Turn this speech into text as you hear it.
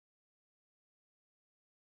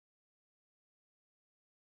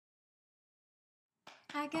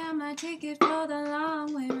I got my ticket for the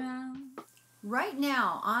long way round. Right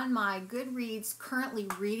now on my Goodreads currently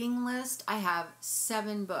reading list, I have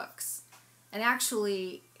 7 books. And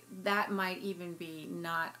actually, that might even be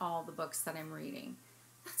not all the books that I'm reading.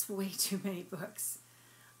 That's way too many books.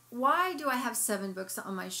 Why do I have 7 books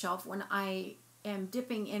on my shelf when I am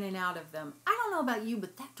dipping in and out of them? I don't know about you,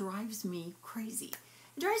 but that drives me crazy.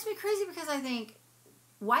 It drives me crazy because I think,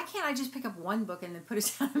 why can't I just pick up one book and then put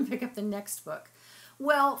it down and pick up the next book?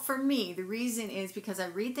 Well, for me, the reason is because I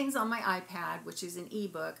read things on my iPad, which is an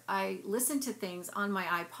ebook. I listen to things on my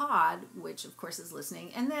iPod, which of course is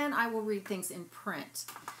listening, and then I will read things in print.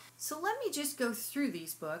 So let me just go through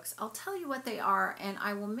these books. I'll tell you what they are, and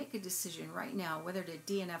I will make a decision right now whether to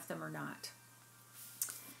DNF them or not.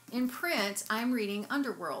 In print, I'm reading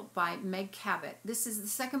Underworld by Meg Cabot. This is the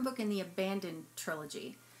second book in the Abandoned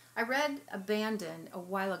trilogy. I read Abandoned a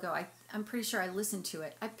while ago. I'm pretty sure I listened to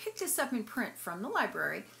it. I picked this up in print from the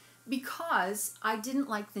library because I didn't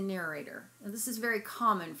like the narrator. Now, this is very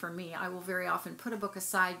common for me. I will very often put a book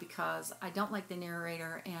aside because I don't like the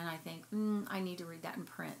narrator and I think, I need to read that in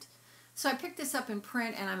print. So I picked this up in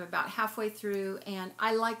print and I'm about halfway through and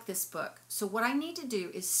I like this book. So what I need to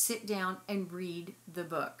do is sit down and read the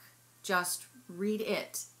book. Just read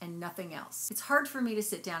it and nothing else. It's hard for me to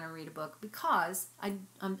sit down and read a book because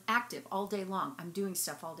I'm active all day long. I'm doing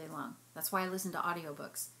stuff all day long. That's why I listen to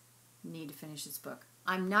audiobooks. Need to finish this book.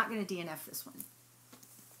 I'm not going to DNF this one.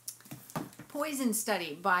 Poison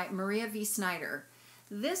Study by Maria V. Snyder.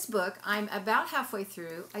 This book, I'm about halfway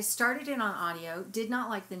through. I started it on audio, did not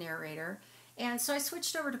like the narrator, and so I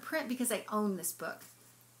switched over to print because I own this book.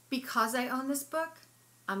 Because I own this book,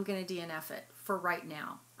 I'm going to DNF it for right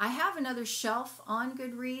now. I have another shelf on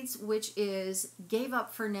Goodreads, which is Gave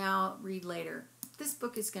Up for Now, Read Later. This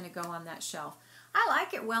book is going to go on that shelf. I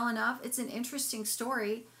like it well enough. It's an interesting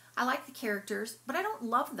story. I like the characters, but I don't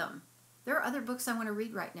love them. There are other books I want to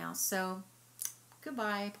read right now, so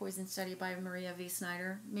goodbye, Poison Study by Maria V.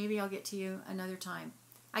 Snyder. Maybe I'll get to you another time.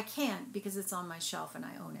 I can't because it's on my shelf and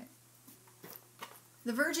I own it.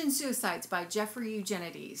 The Virgin Suicides by Jeffrey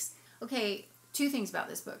Eugenides. Okay, 2 things about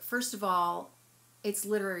this book. First of all, it's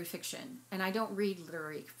literary fiction, and I don't read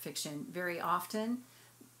literary fiction very often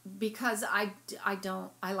because I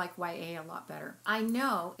like YA a lot better. I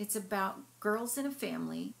know it's about girls in a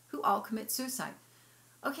family who all commit suicide.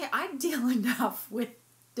 Okay, I deal enough with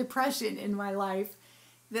depression in my life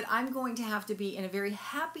that I'm going to have to be in a very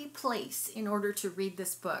happy place in order to read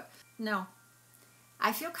this book. No.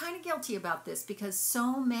 I feel kind of guilty about this because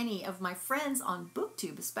so many of my friends on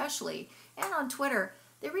BookTube especially, and on Twitter,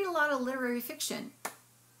 they read a lot of literary fiction.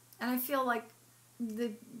 And I feel like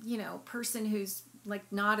the, person who's like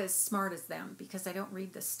not as smart as them because I don't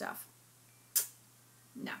read this stuff.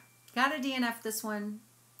 No. Gotta DNF this one.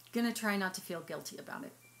 Gonna try not to feel guilty about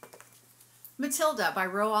it. Matilda by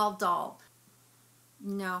Roald Dahl.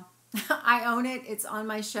 No. I own it. It's on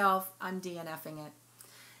my shelf. I'm DNFing it.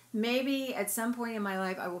 Maybe at some point in my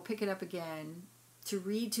life I will pick it up again to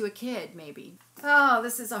read to a kid, maybe. Oh,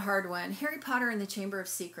 this is a hard one. Harry Potter and the Chamber of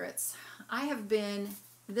Secrets. I have been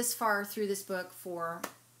this far through this book for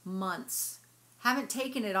months. Haven't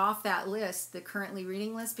taken it off that list, the currently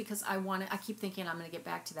reading list, because I keep thinking I'm going to get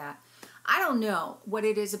back to that. I don't know what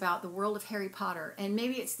it is about the world of Harry Potter, and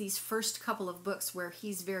maybe it's these first couple of books where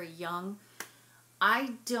he's very young.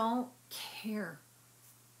 I don't care.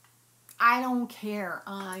 I don't care.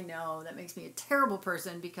 I know that makes me a terrible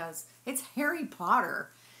person because it's Harry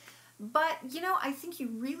Potter. But, I think you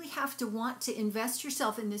really have to want to invest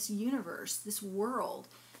yourself in this universe, this world.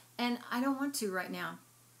 And I don't want to right now.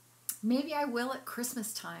 Maybe I will at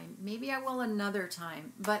Christmas time. Maybe I will another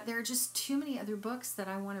time. But there are just too many other books that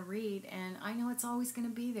I want to read. And I know it's always going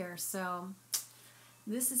to be there. So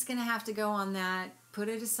this is going to have to go on that. Put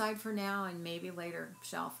it aside for now and maybe later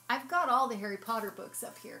shelf. I've got all the Harry Potter books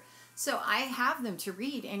up here. So I have them to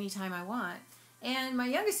read anytime I want. And my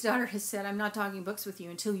youngest daughter has said, I'm not talking books with you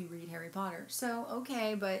until you read Harry Potter. So,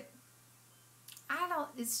 okay, but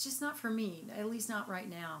it's just not for me, at least not right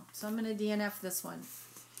now. So I'm going to DNF this one.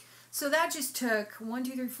 So that just took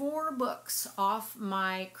 4 books off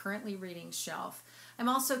my currently reading shelf. I'm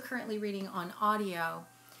also currently reading on audio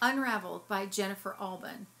Unraveled by Gennifer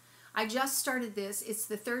Albin. I just started this. It's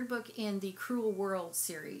the 3rd book in the Crewel World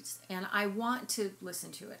series, and I want to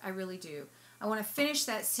listen to it. I really do. I want to finish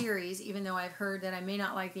that series, even though I've heard that I may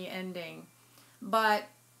not like the ending. But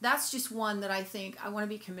that's just one that I think I want to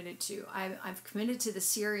be committed to. I've committed to the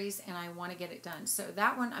series, and I want to get it done. So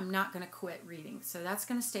that one I'm not going to quit reading. So that's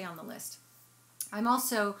going to stay on the list. I'm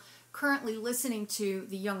also currently listening to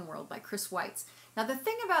The Young World by Weitz. Now the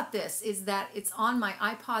thing about this is that it's on my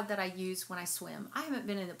iPod that I use when I swim. I haven't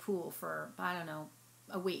been in the pool for, I don't know,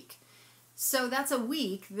 a week. So that's a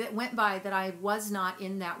week that went by that I was not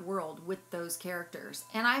in that world with those characters.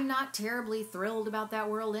 And I'm not terribly thrilled about that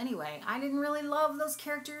world anyway. I didn't really love those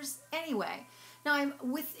characters anyway. Now I'm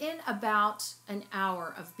within about an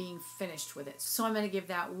hour of being finished with it. So I'm going to give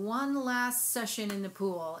that one last session in the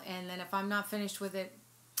pool. And then if I'm not finished with it,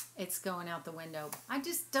 it's going out the window. I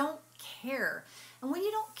just don't care. And when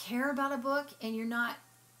you don't care about a book and you're not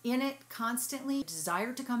in it constantly,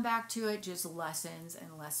 desire to come back to it just lessens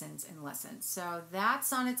and lessens and lessens. So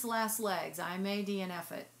that's on its last legs. I may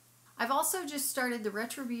DNF it. I've also just started the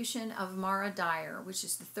Retribution of Mara Dyer, which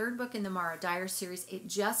is the third book in the Mara Dyer series. It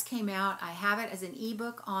just came out. I have it as an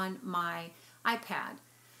ebook on my iPad.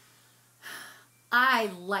 I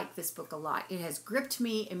like this book a lot. It has gripped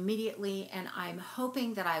me immediately, and I'm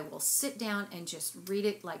hoping that I will sit down and just read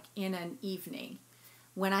it like in an evening.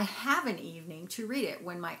 When I have an evening to read it,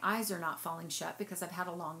 when my eyes are not falling shut because I've had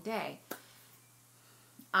a long day.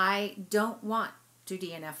 I don't want to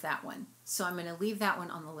DNF that one, so I'm going to leave that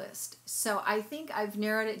one on the list. So I think I've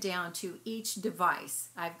narrowed it down to each device.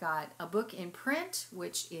 I've got a book in print,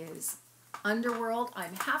 which is Underworld.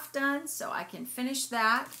 I'm half done, so I can finish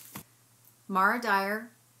that. Mara Dyer,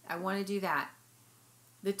 I want to do that.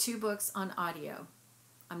 The 2 books on audio.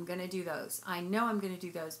 I'm going to do those. I know I'm going to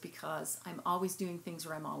do those because I'm always doing things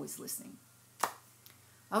where I'm always listening.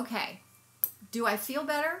 Okay. Do I feel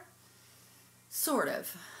better? Sort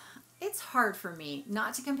of. It's hard for me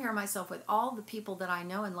not to compare myself with all the people that I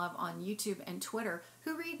know and love on YouTube and Twitter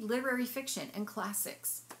who read literary fiction and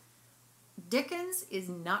classics. Dickens is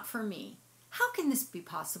not for me. How can this be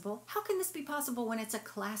possible? How can this be possible when it's a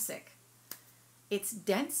classic? It's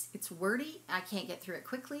dense, it's wordy, I can't get through it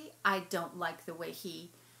quickly. I don't like the way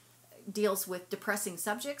he deals with depressing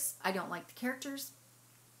subjects. I don't like the characters.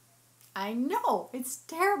 I know, it's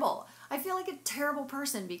terrible. I feel like a terrible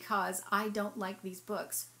person because I don't like these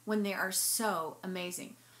books when they are so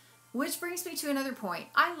amazing. Which brings me to another point.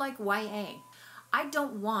 I like YA. I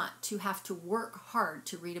don't want to have to work hard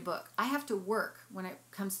to read a book. I have to work when it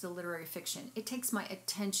comes to literary fiction. It takes my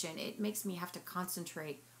attention. It makes me have to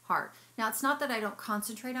concentrate hard. Now, it's not that I don't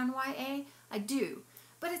concentrate on YA. I do.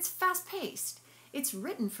 But it's fast-paced. It's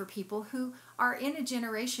written for people who are in a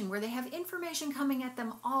generation where they have information coming at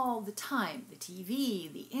them all the time. The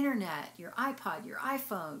TV, the internet, your iPod, your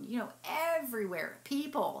iPhone, you know, everywhere.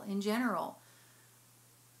 People in general.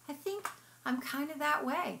 I think I'm kind of that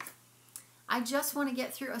way. I just want to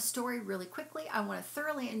get through a story really quickly. I want to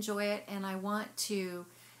thoroughly enjoy it, and I want to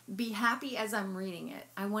be happy as I'm reading it.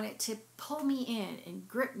 I want it to pull me in and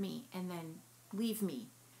grip me and then leave me.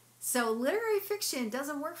 So literary fiction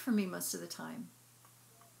doesn't work for me most of the time.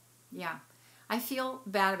 Yeah, I feel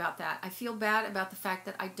bad about that. I feel bad about the fact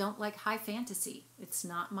that I don't like high fantasy. It's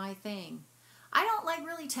not my thing. I don't like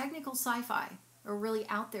really technical sci-fi or really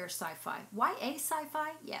out there sci-fi. YA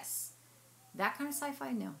sci-fi? Yes. That kind of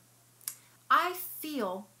sci-fi? No. I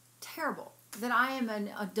feel terrible that I am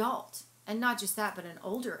an adult, and not just that, but an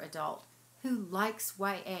older adult who likes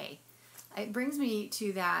YA. It brings me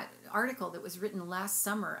to that article that was written last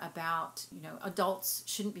summer about, you know, adults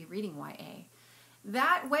shouldn't be reading YA.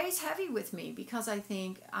 That weighs heavy with me because I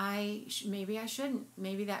think maybe I shouldn't.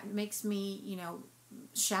 Maybe that makes me, you know,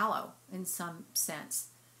 shallow in some sense.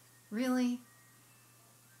 Really?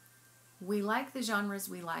 We like the genres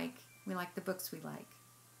we like. We like the books we like.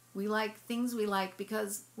 We like things we like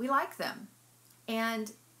because we like them.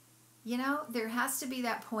 And, you know, there has to be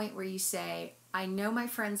that point where you say, I know my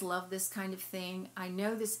friends love this kind of thing. I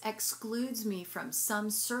know this excludes me from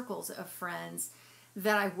some circles of friends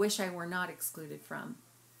that I wish I were not excluded from.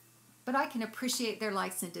 But I can appreciate their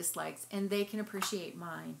likes and dislikes, and they can appreciate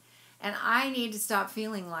mine. And I need to stop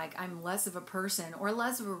feeling like I'm less of a person, or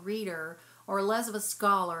less of a reader, or less of a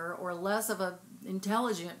scholar, or less of an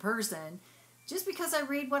intelligent person, just because I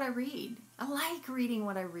read what I read. I like reading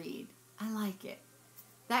what I read. I like it.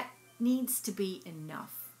 That needs to be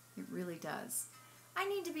enough. It really does. I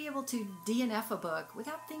need to be able to DNF a book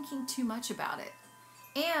without thinking too much about it.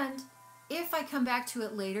 And if I come back to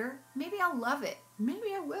it later, maybe I'll love it.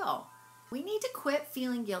 Maybe I will. We need to quit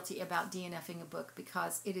feeling guilty about DNFing a book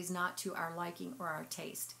because it is not to our liking or our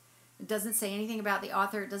taste. It doesn't say anything about the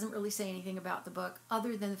author. It doesn't really say anything about the book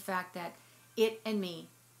other than the fact that it and me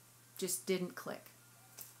just didn't click.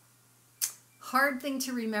 Hard thing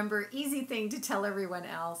to remember, easy thing to tell everyone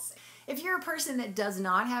else. If you're a person that does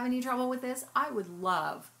not have any trouble with this, I would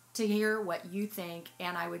love to hear what you think,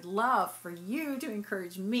 and I would love for you to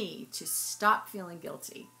encourage me to stop feeling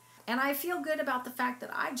guilty. And I feel good about the fact that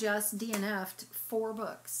I just DNF'd 4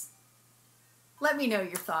 books. let me know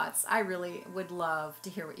your thoughts. I really would love to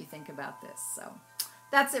hear what you think about this. So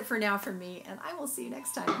that's it for now from me, and I will see you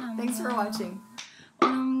next time. Thanks for watching.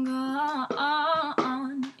 When I'm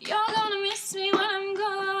gone, you're gonna miss me when I'm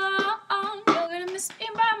gone. You're gonna miss me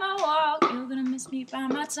by my walk. You're gonna miss me by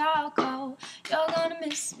my talk. Oh, you're gonna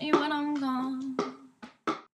miss me when I'm gone.